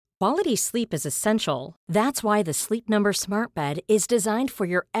Quality sleep is essential. That's why the Sleep Number Smart Bed is designed for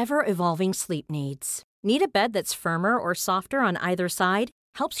your ever-evolving sleep needs. Need a bed that's firmer or softer on either side?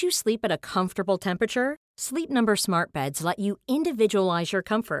 Helps you sleep at a comfortable temperature? Sleep Number Smart Beds let you individualize your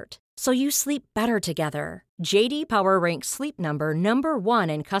comfort, so you sleep better together. J.D. Power ranks Sleep Number number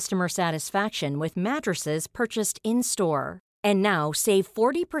one in customer satisfaction with mattresses purchased in-store. And now, save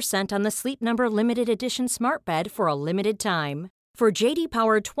 40% on the Sleep Number Limited Edition Smart Bed for a limited time. For J.D.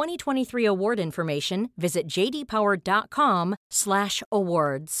 Power 2023 award information, visit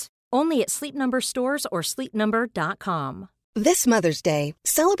jdpower.com/awards. Only at Sleep Number stores or sleepnumber.com. This Mother's Day,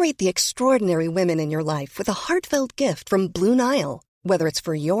 celebrate the extraordinary women in your life with a heartfelt gift from Blue Nile. Whether it's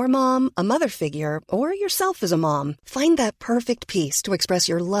for your mom, a mother figure, or yourself as a mom, find that perfect piece to express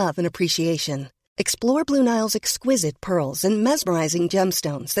your love and appreciation. Explore Blue Nile's exquisite pearls and mesmerizing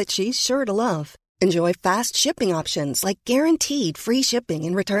gemstones that she's sure to love. Enjoy fast shipping options like guaranteed free shipping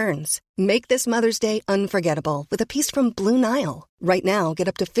and returns. Make this Mother's Day unforgettable with a piece from Blue Nile. Right now, get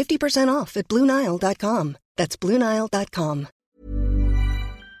up to 50% off at BlueNile.com. That's BlueNile.com.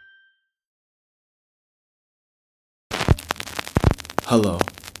 Hello,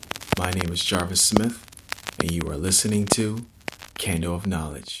 my name is Jarvis Smith, and you are listening to Candle of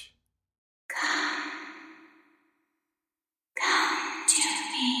Knowledge. Come to me.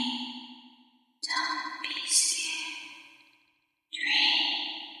 Don't be scared. Dream.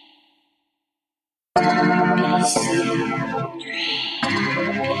 Don't be scared. Dream.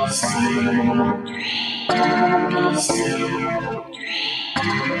 Don't be scared. Dream. Don't be scared. Dream.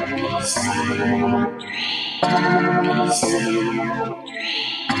 Don't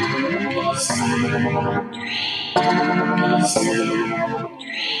be scared.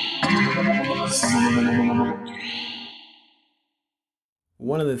 Dream. Don't be scared.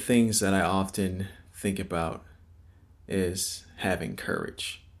 One of the things that I often think about is having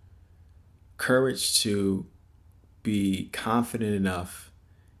courage. Courage to be confident enough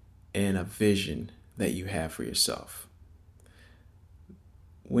in a vision that you have for yourself.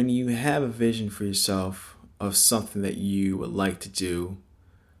 When you have a vision for yourself of something that you would like to do,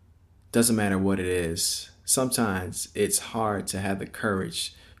 doesn't matter what it is, sometimes it's hard to have the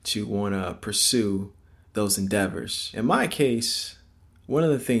courage to want to pursue those endeavors. In my case, one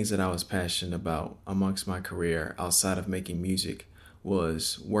of the things that I was passionate about amongst my career outside of making music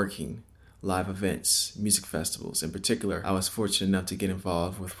was working live events, music festivals. In particular, I was fortunate enough to get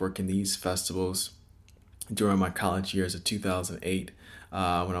involved with working these festivals during my college years of 2008 when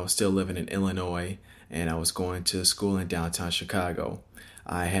I was still living in Illinois and I was going to school in downtown Chicago.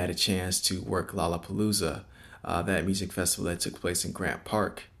 I had a chance to work Lollapalooza, that music festival that took place in Grant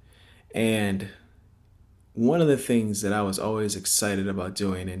Park. And one of the things that I was always excited about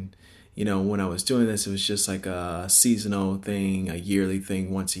doing, and when I was doing this, it was just like a seasonal thing, a yearly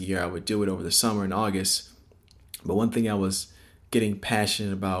thing. Once a year, I would do it over the summer in August. But one thing I was getting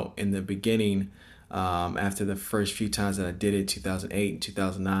passionate about in the beginning, after the first few times that I did it, 2008,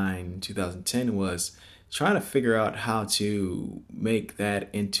 2009, 2010, was trying to figure out how to make that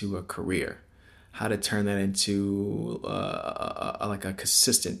into a career, how to turn that into like a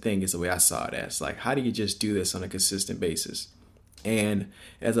consistent thing is the way I saw it as. Like, how do you just do this on a consistent basis? And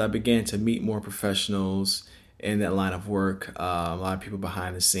as I began to meet more professionals in that line of work, a lot of people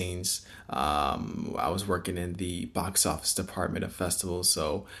behind the scenes, I was working in the box office department of festivals.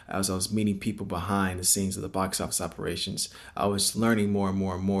 So as I was meeting people behind the scenes of the box office operations, I was learning more and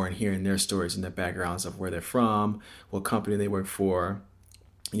more and more and hearing their stories and their backgrounds of where they're from, what company they work for.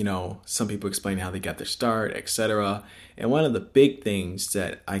 Some people explaining how they got their start, etc. And one of the big things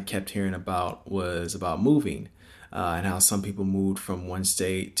that I kept hearing about was about moving. And how some people moved from one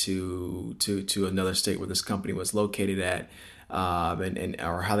state to another state where this company was located at,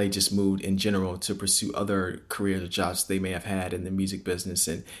 or how they just moved in general to pursue other careers or jobs they may have had in the music business.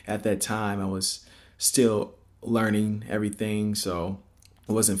 And at that time, I was still learning everything, so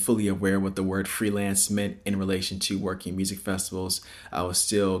I wasn't fully aware what the word freelance meant in relation to working music festivals. I was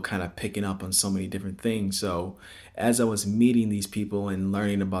still kind of picking up on so many different things. So as I was meeting these people and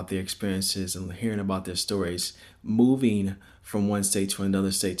learning about their experiences and hearing about their stories, moving from one state to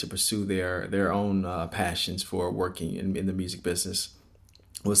another state to pursue their own passions for working in the music business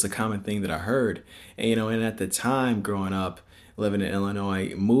was the common thing that I heard. And at the time growing up, living in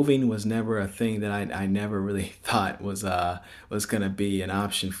Illinois, moving was never a thing that I never really thought was going to be an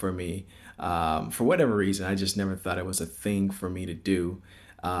option for me. For whatever reason, I just never thought it was a thing for me to do.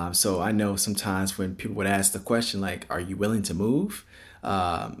 So I know sometimes when people would ask the question, like, are you willing to move?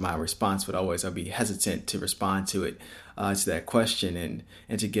 My response would always, I'd be hesitant to respond to it, to that question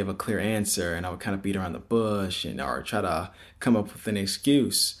and to give a clear answer. And I would kind of beat around the bush or try to come up with an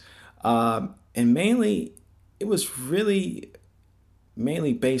excuse. And mainly, it was really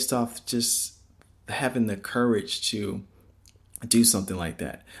mainly based off just having the courage to do something like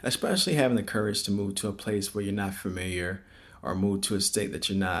that, especially having the courage to move to a place where you're not familiar, or move to a state that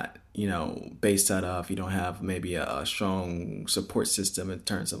you're not, based out of. You don't have maybe a strong support system in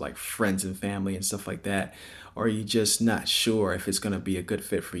terms of like friends and family and stuff like that, or you're just not sure if it's going to be a good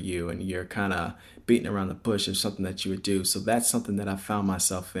fit for you, and you're kind of beating around the bush of something that you would do. So that's something that I found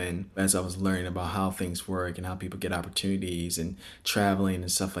myself in as I was learning about how things work and how people get opportunities and traveling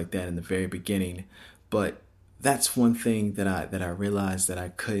and stuff like that in the very beginning. But that's one thing that I realized that I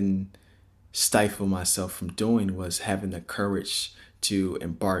couldn't stifle myself from doing, was having the courage to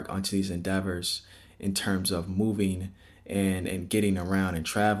embark onto these endeavors in terms of moving and getting around and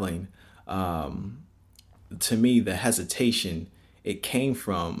traveling. To me, the hesitation, it came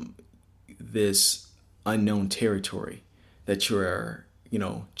from this unknown territory that you're,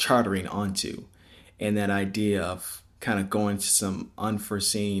 chartering onto, and that idea of kind of going to some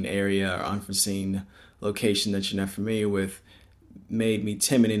unforeseen area or unforeseen location that you're not familiar with made me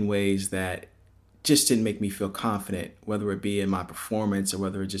timid in ways that just didn't make me feel confident, whether it be in my performance or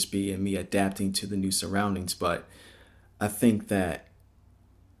whether it just be in me adapting to the new surroundings. But I think that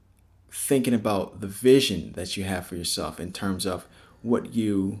thinking about the vision that you have for yourself in terms of what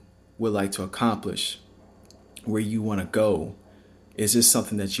you would like to accomplish, where you want to go, is this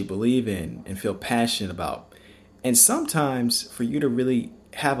something that you believe in and feel passionate about? And sometimes for you to really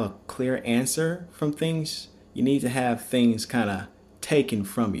have a clear answer from things, you need to have things kind of taken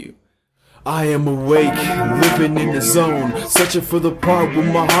from you. I am awake, living in the zone, searching for the part where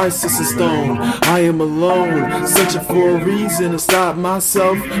my heart sits in stone. I am alone, searching for a reason to stop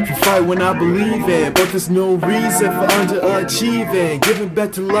myself from fight when I believe in. But there's no reason for underachieving, giving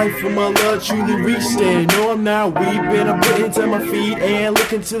back to life when my love truly reached in. No, I'm not weeping, I'm putting to my feet and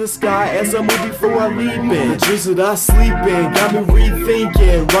looking to the sky as I move before I leap in. The dreams that I sleep in got me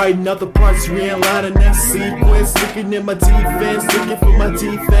rethinking, writing out the parts, realigning that sequence, looking at my defense, looking for my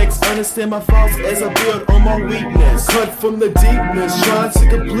defects, understand my faults as I build on my weakness. Cut from the deepness, trying to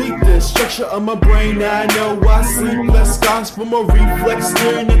complete this structure of my brain. Now I know why sleepless scars from a reflex,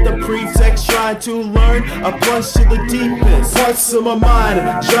 staring at the pretext, trying to learn. I plunge to the deepest parts of my mind,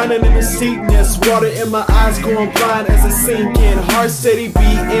 drowning in the steepness. Water in my eyes, going blind as I sink in. Heart steady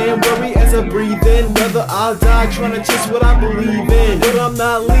beating, worry as I breathe in. Whether I'll die trying to chase what I believe in. But I'm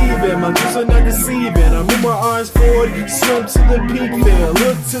not leaving, my dreams are not deceiving. I move my arms forward, swim to the peak there,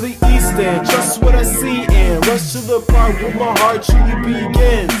 look to the east and trust what I see and rush to the part where my heart truly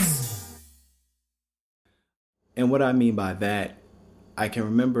begins. And what I mean by that, I can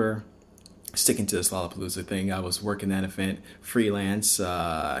remember sticking to this Lollapalooza thing. I was working that event freelance.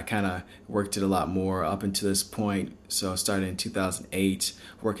 I kind of worked it a lot more up until this point. So I started in 2008,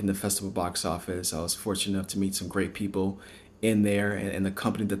 working the festival box office. I was fortunate enough to meet some great people in there and the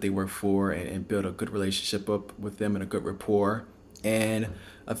company that they work for, and build a good relationship up with them and a good rapport. And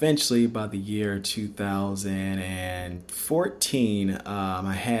eventually, by the year 2014,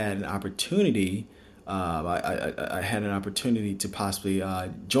 I had an opportunity. I had an opportunity to possibly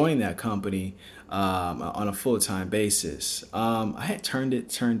join that company on a full-time basis. I had turned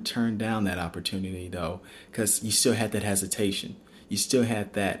down that opportunity though, because you still had that hesitation. You still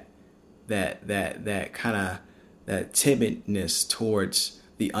had that kind of that timidness towards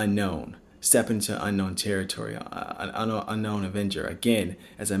the unknown. Step into unknown territory, unknown adventure. Again,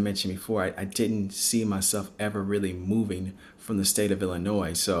 as I mentioned before, I didn't see myself ever really moving from the state of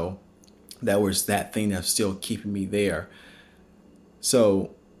Illinois. So that was that thing that's still keeping me there.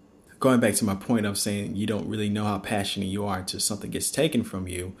 So going back to my point of saying you don't really know how passionate you are until something gets taken from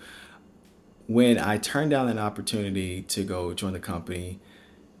you. When I turned down an opportunity to go join the company,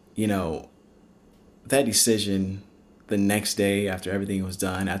 that decision, the next day after everything was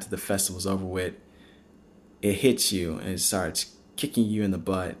done, after the festival was over with, it hits you and it starts kicking you in the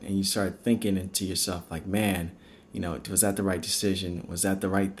butt, and you start thinking into yourself like, man, was that the right decision? Was that the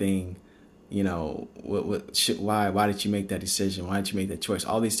right thing? Why did you make that decision? Why did you make that choice?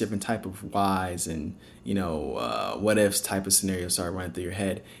 All these different type of whys and what ifs type of scenarios start running through your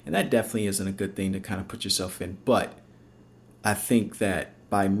head, and that definitely isn't a good thing to kind of put yourself in. But I think that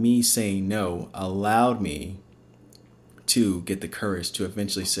by me saying no allowed me to get the courage to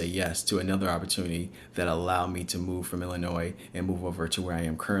eventually say yes to another opportunity that allowed me to move from Illinois and move over to where I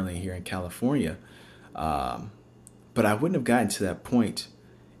am currently here in California. But I wouldn't have gotten to that point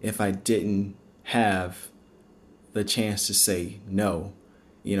if I didn't have the chance to say no,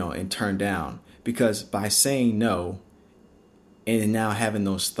 and turn down. Because by saying no and now having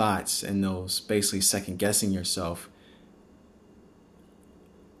those thoughts and those basically second guessing yourself,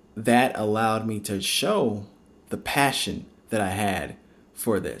 that allowed me to show the passion that I had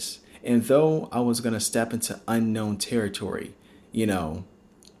for this. And though I was going to step into unknown territory,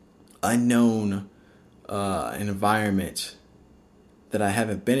 unknown environment that I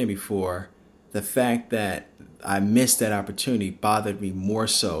haven't been in before, the fact that I missed that opportunity bothered me more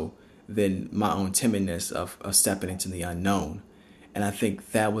so than my own timidness of stepping into the unknown. And I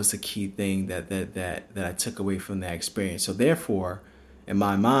think that was the key thing that I took away from that experience. So therefore, in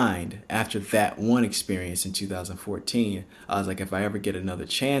my mind, after that one experience in 2014, I was like, if I ever get another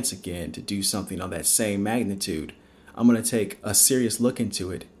chance again to do something on that same magnitude, I'm going to take a serious look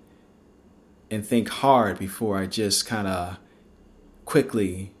into it and think hard before I just kind of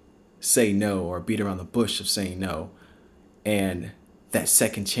quickly say no or beat around the bush of saying no. And that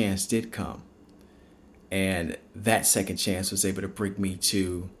second chance did come. And that second chance was able to bring me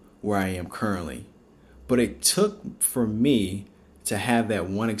to where I am currently. But it took for me to have that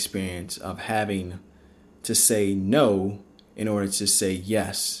one experience of having to say no in order to say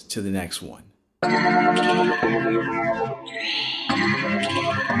yes to the next one.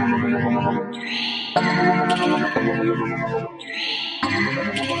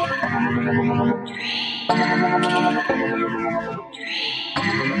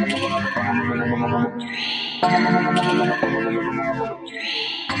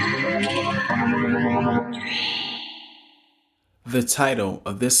 The title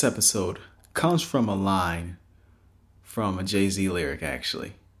of this episode comes from a line from a Jay-Z lyric,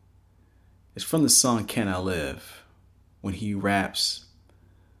 actually. It's from the song Can I Live, when he raps,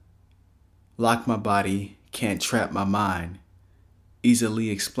 "Lock my body, can't trap my mind. Easily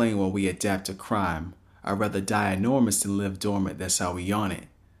explain why we adapt to crime. I'd rather die enormous than live dormant, that's how we on it."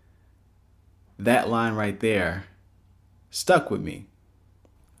 That line right there stuck with me.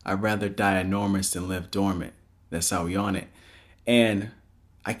 I'd rather die enormous than live dormant, that's how we on it. And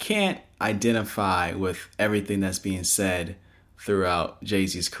I can't identify with everything that's being said throughout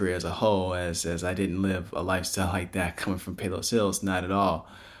Jay-Z's career as a whole, as I didn't live a lifestyle like that coming from Palos Hills, not at all.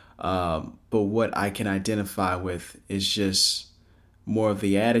 But what I can identify with is just more of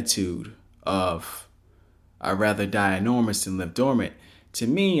the attitude of I'd rather die enormous than live dormant. To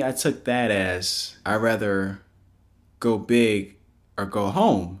me, I took that as I'd rather go big or go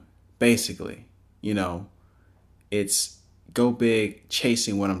home, basically. It's go big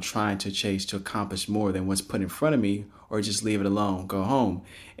chasing what I'm trying to chase to accomplish more than what's put in front of me, or just leave it alone, go home.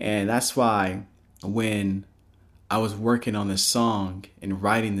 And that's why when I was working on this song and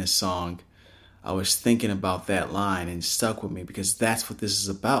writing this song, I was thinking about that line and it stuck with me because that's what this is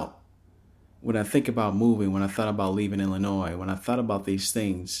about. When I think about moving, when I thought about leaving Illinois, when I thought about these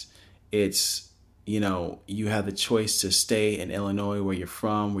things, it's, you have the choice to stay in Illinois where you're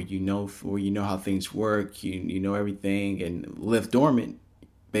from, where you know how things work, you know everything, and live dormant,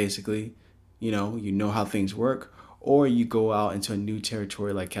 basically. You know how things work. Or you go out into a new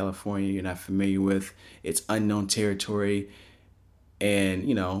territory like California you're not familiar with. It's unknown territory.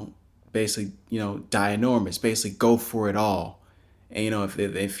 And, basically, die enormous. Basically go for it all. And,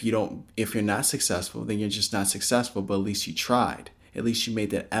 if you're not successful, then you're just not successful. But at least you tried. At least you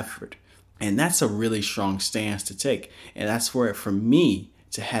made that effort. And that's a really strong stance to take. And that's where, for me,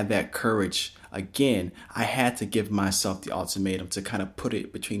 to have that courage, again, I had to give myself the ultimatum to kind of put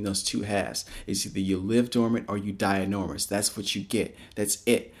it between those two halves. It's either you live dormant or you die enormous. That's what you get. That's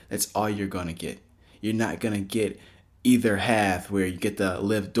it. That's all you're going to get. You're not going to get either half where you get to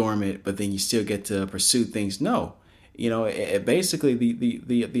live dormant, but then you still get to pursue things. No. Basically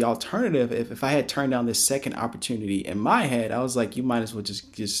the alternative, if I had turned down this second opportunity in my head, I was like, you might as well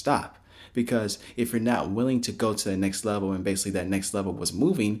just stop. Because if you're not willing to go to the next level, and basically that next level was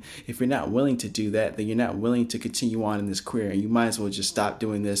moving, if you're not willing to do that, then you're not willing to continue on in this career. And you might as well just stop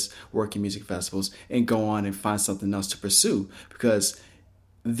doing this, working music festivals, and go on and find something else to pursue. Because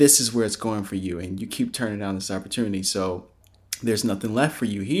this is where it's going for you. And you keep turning down this opportunity. So there's nothing left for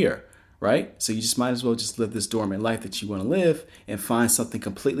you here, right? So you just might as well just live this dormant life that you want to live and find something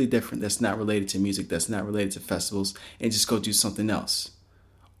completely different that's not related to music, that's not related to festivals, and just go do something else.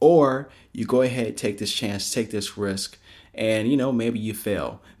 Or you go ahead, take this chance, take this risk, and, maybe you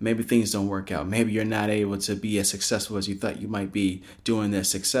fail. Maybe things don't work out. Maybe you're not able to be as successful as you thought you might be doing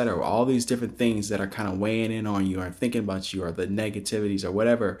this, etc. All these different things that are kind of weighing in on you or thinking about you, or the negativities or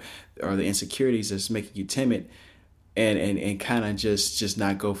whatever, or the insecurities that's making you timid, and kind of just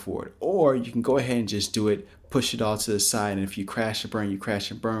not go for it. Or you can go ahead and just do it, push it all to the side, and if you crash and burn, you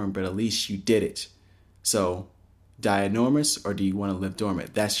crash and burn, but at least you did it. So die enormous, or do you want to live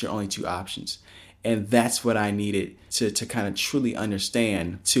dormant? That's your only two options. And that's what I needed to kind of truly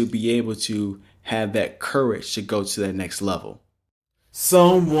understand, to be able to have that courage to go to that next level.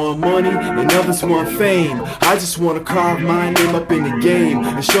 Some want money and others want fame. I just want to carve my name up in the game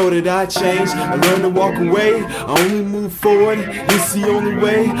and show that I changed. I learned to walk away, I only move forward, it's the only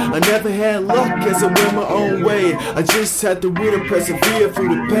way. I never had luck as I went my own way. I just had to will and persevere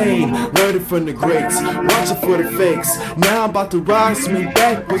through the pain. Learn it from the greats, watching for the fakes. Now I'm about to rise, make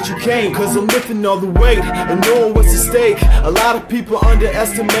back what you came. Cause I'm lifting all the weight and knowing what's at stake. A lot of people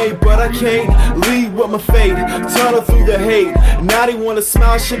underestimate, but I can't lead with my fate. Tunnel through the hate. Now they wanna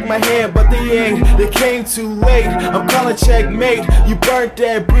smile, shake my hand, but they ain't. They came too late. I'm calling checkmate. You burnt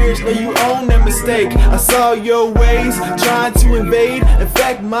that bridge, now you own that mistake. I saw your ways, trying to invade. In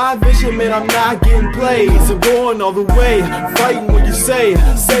fact, my vision, man, I'm not getting played. Cause I'm going all the way, fighting what you say.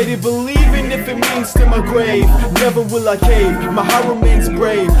 Say they believing if it means to my grave. Never will I cave, my heart remains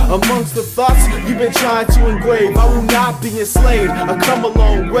brave. Amongst the thoughts you've been trying to engrave, I will not be enslaved. I come a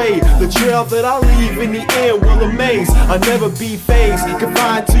long way. The trail that I leave in the end will amaze. I'll never be phased,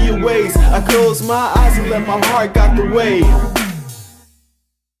 confined to your ways. I close my eyes and let my heart guide the way.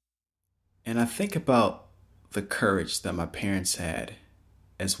 And I think about the courage that my parents had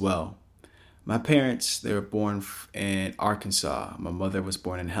as well. My parents, they were born in Arkansas. My mother was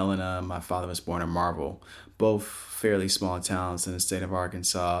born in Helena. My father was born in Marble, both fairly small towns in the state of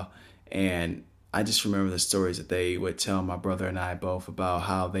Arkansas. And I just remember the stories that they would tell my brother and I both about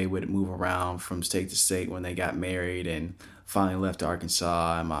how they would move around from state to state when they got married and finally left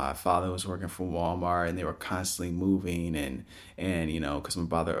Arkansas. And my father was working for Walmart, and they were constantly moving. And you know, because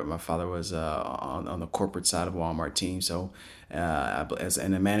my father was on the corporate side of Walmart team, so as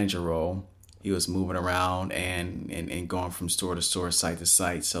in a manager role, he was moving around and going from store to store, site to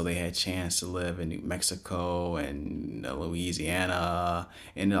site. So they had a chance to live in New Mexico and Louisiana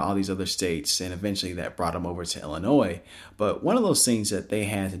and all these other states. And eventually that brought them over to Illinois. But one of those things that they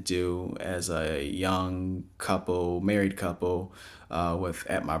had to do as a young couple, married couple,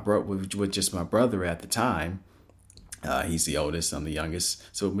 with just my brother at the time. He's the oldest, I'm the youngest.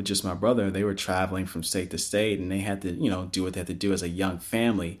 So with just my brother, they were traveling from state to state, and they had to, do what they had to do as a young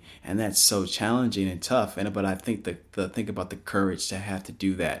family. And that's so challenging and tough. But I think think about the courage to have to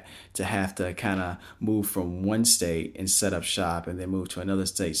do that, to have to kind of move from one state and set up shop, and then move to another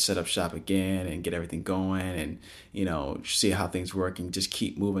state, set up shop again, and get everything going, and see how things work, and just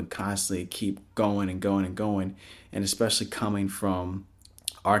keep moving constantly, keep going and going and going. And especially coming from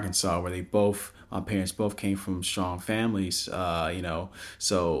Arkansas, where my parents both came from strong families,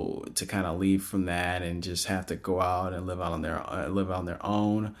 so to kind of leave from that and just have to go out and live on their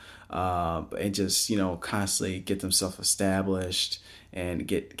own, and just constantly get themselves established and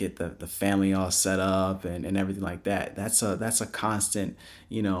get the family all set up and everything like that. That's a constant,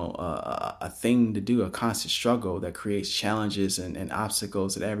 a thing to do, a constant struggle that creates challenges and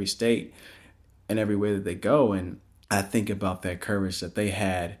obstacles at every state and everywhere that they go. And I think about that courage that they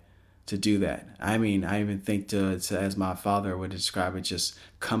had to do that. I mean, I even think to as my father would describe it, just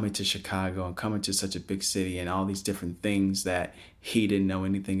coming to Chicago and coming to such a big city and all these different things that he didn't know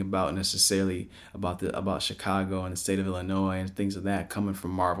anything about necessarily about Chicago and the state of Illinois and things of that, coming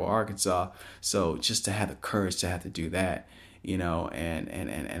from Marble, Arkansas. So just to have the courage to have to do that, and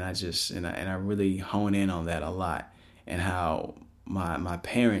I really hone in on that a lot, and how my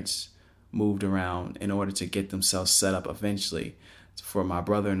parents moved around in order to get themselves set up eventually for my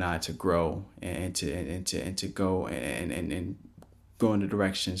brother and I to grow and to go and go in the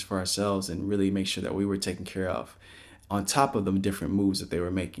directions for ourselves and really make sure that we were taken care of, on top of the different moves that they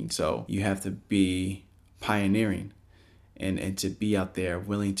were making. So you have to be pioneering and to be out there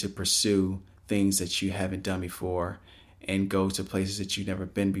willing to pursue things that you haven't done before and go to places that you've never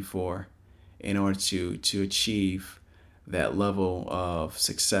been before in order to achieve that level of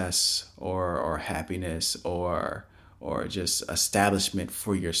success or happiness or just establishment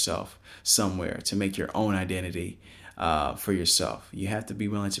for yourself somewhere, to make your own identity for yourself. You have to be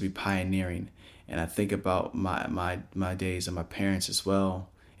willing to be pioneering. And I think about my days and my parents as well,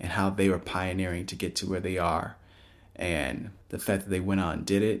 and how they were pioneering to get to where they are. And the fact that they went out and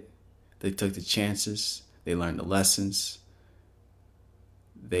did it, they took the chances, they learned the lessons,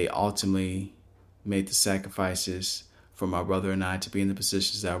 they ultimately made the sacrifices for my brother and I to be in the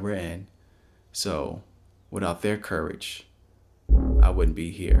positions that we're in. So without their courage, I wouldn't be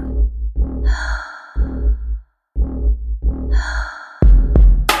here.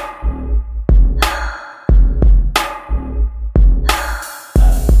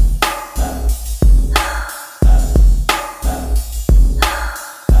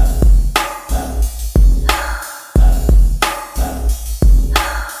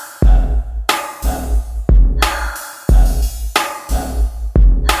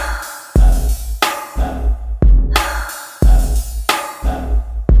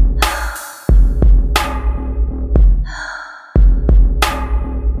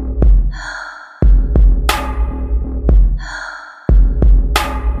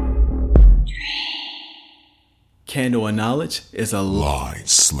 Handle of Knowledge is a Line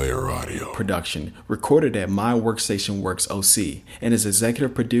Slayer Audio production recorded at My Workstation Works OC and is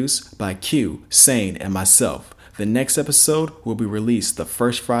executive produced by Q, Sane, and myself. The next episode will be released the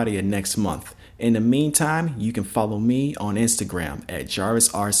first Friday of next month. In the meantime, you can follow me on Instagram at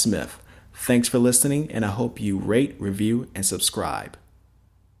Jarvis R. Smith. Thanks for listening, and I hope you rate, review, and subscribe.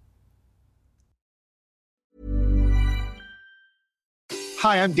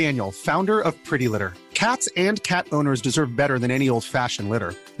 Hi, I'm Daniel, founder of Pretty Litter. Cats and cat owners deserve better than any old-fashioned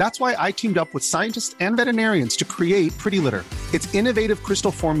litter. That's why I teamed up with scientists and veterinarians to create Pretty Litter. Its innovative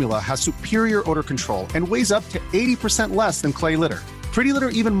crystal formula has superior odor control and weighs up to 80% less than clay litter. Pretty Litter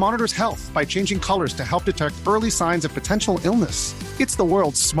even monitors health by changing colors to help detect early signs of potential illness. It's the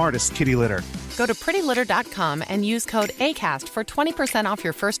world's smartest kitty litter. Go to prettylitter.com and use code ACAST for 20% off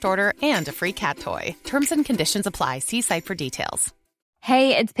your first order and a free cat toy. Terms and conditions apply. See site for details.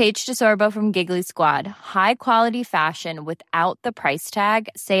 Hey, it's Paige DeSorbo from Giggly Squad. High quality fashion without the price tag.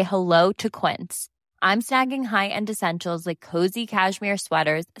 Say hello to Quince. I'm snagging high-end essentials like cozy cashmere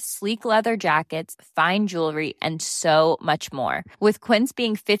sweaters, sleek leather jackets, fine jewelry, and so much more. With Quince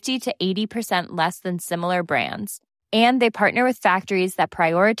being 50 to 80% less than similar brands. And they partner with factories that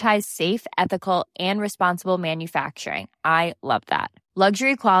prioritize safe, ethical, and responsible manufacturing. I love that.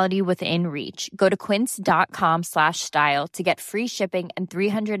 Luxury quality within reach. Go to quince.com/style to get free shipping and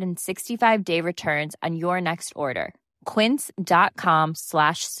 365-day returns on your next order.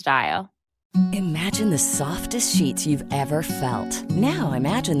 Quince.com/style. Imagine the softest sheets you've ever felt. Now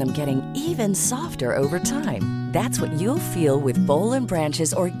imagine them getting even softer over time. That's what you'll feel with Boll &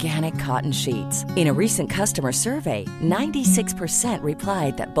 Branch's organic cotton sheets. In a recent customer survey, 96%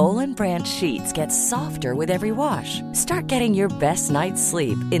 replied that Boll & Branch sheets get softer with every wash. Start getting your best night's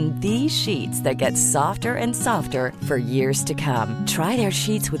sleep in these sheets that get softer and softer for years to come. Try their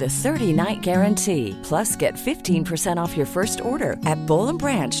sheets with a 30-night guarantee. Plus, get 15% off your first order at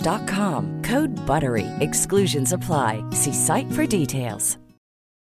bollandbranch.com. Code BUTTERY. Exclusions apply. See site for details.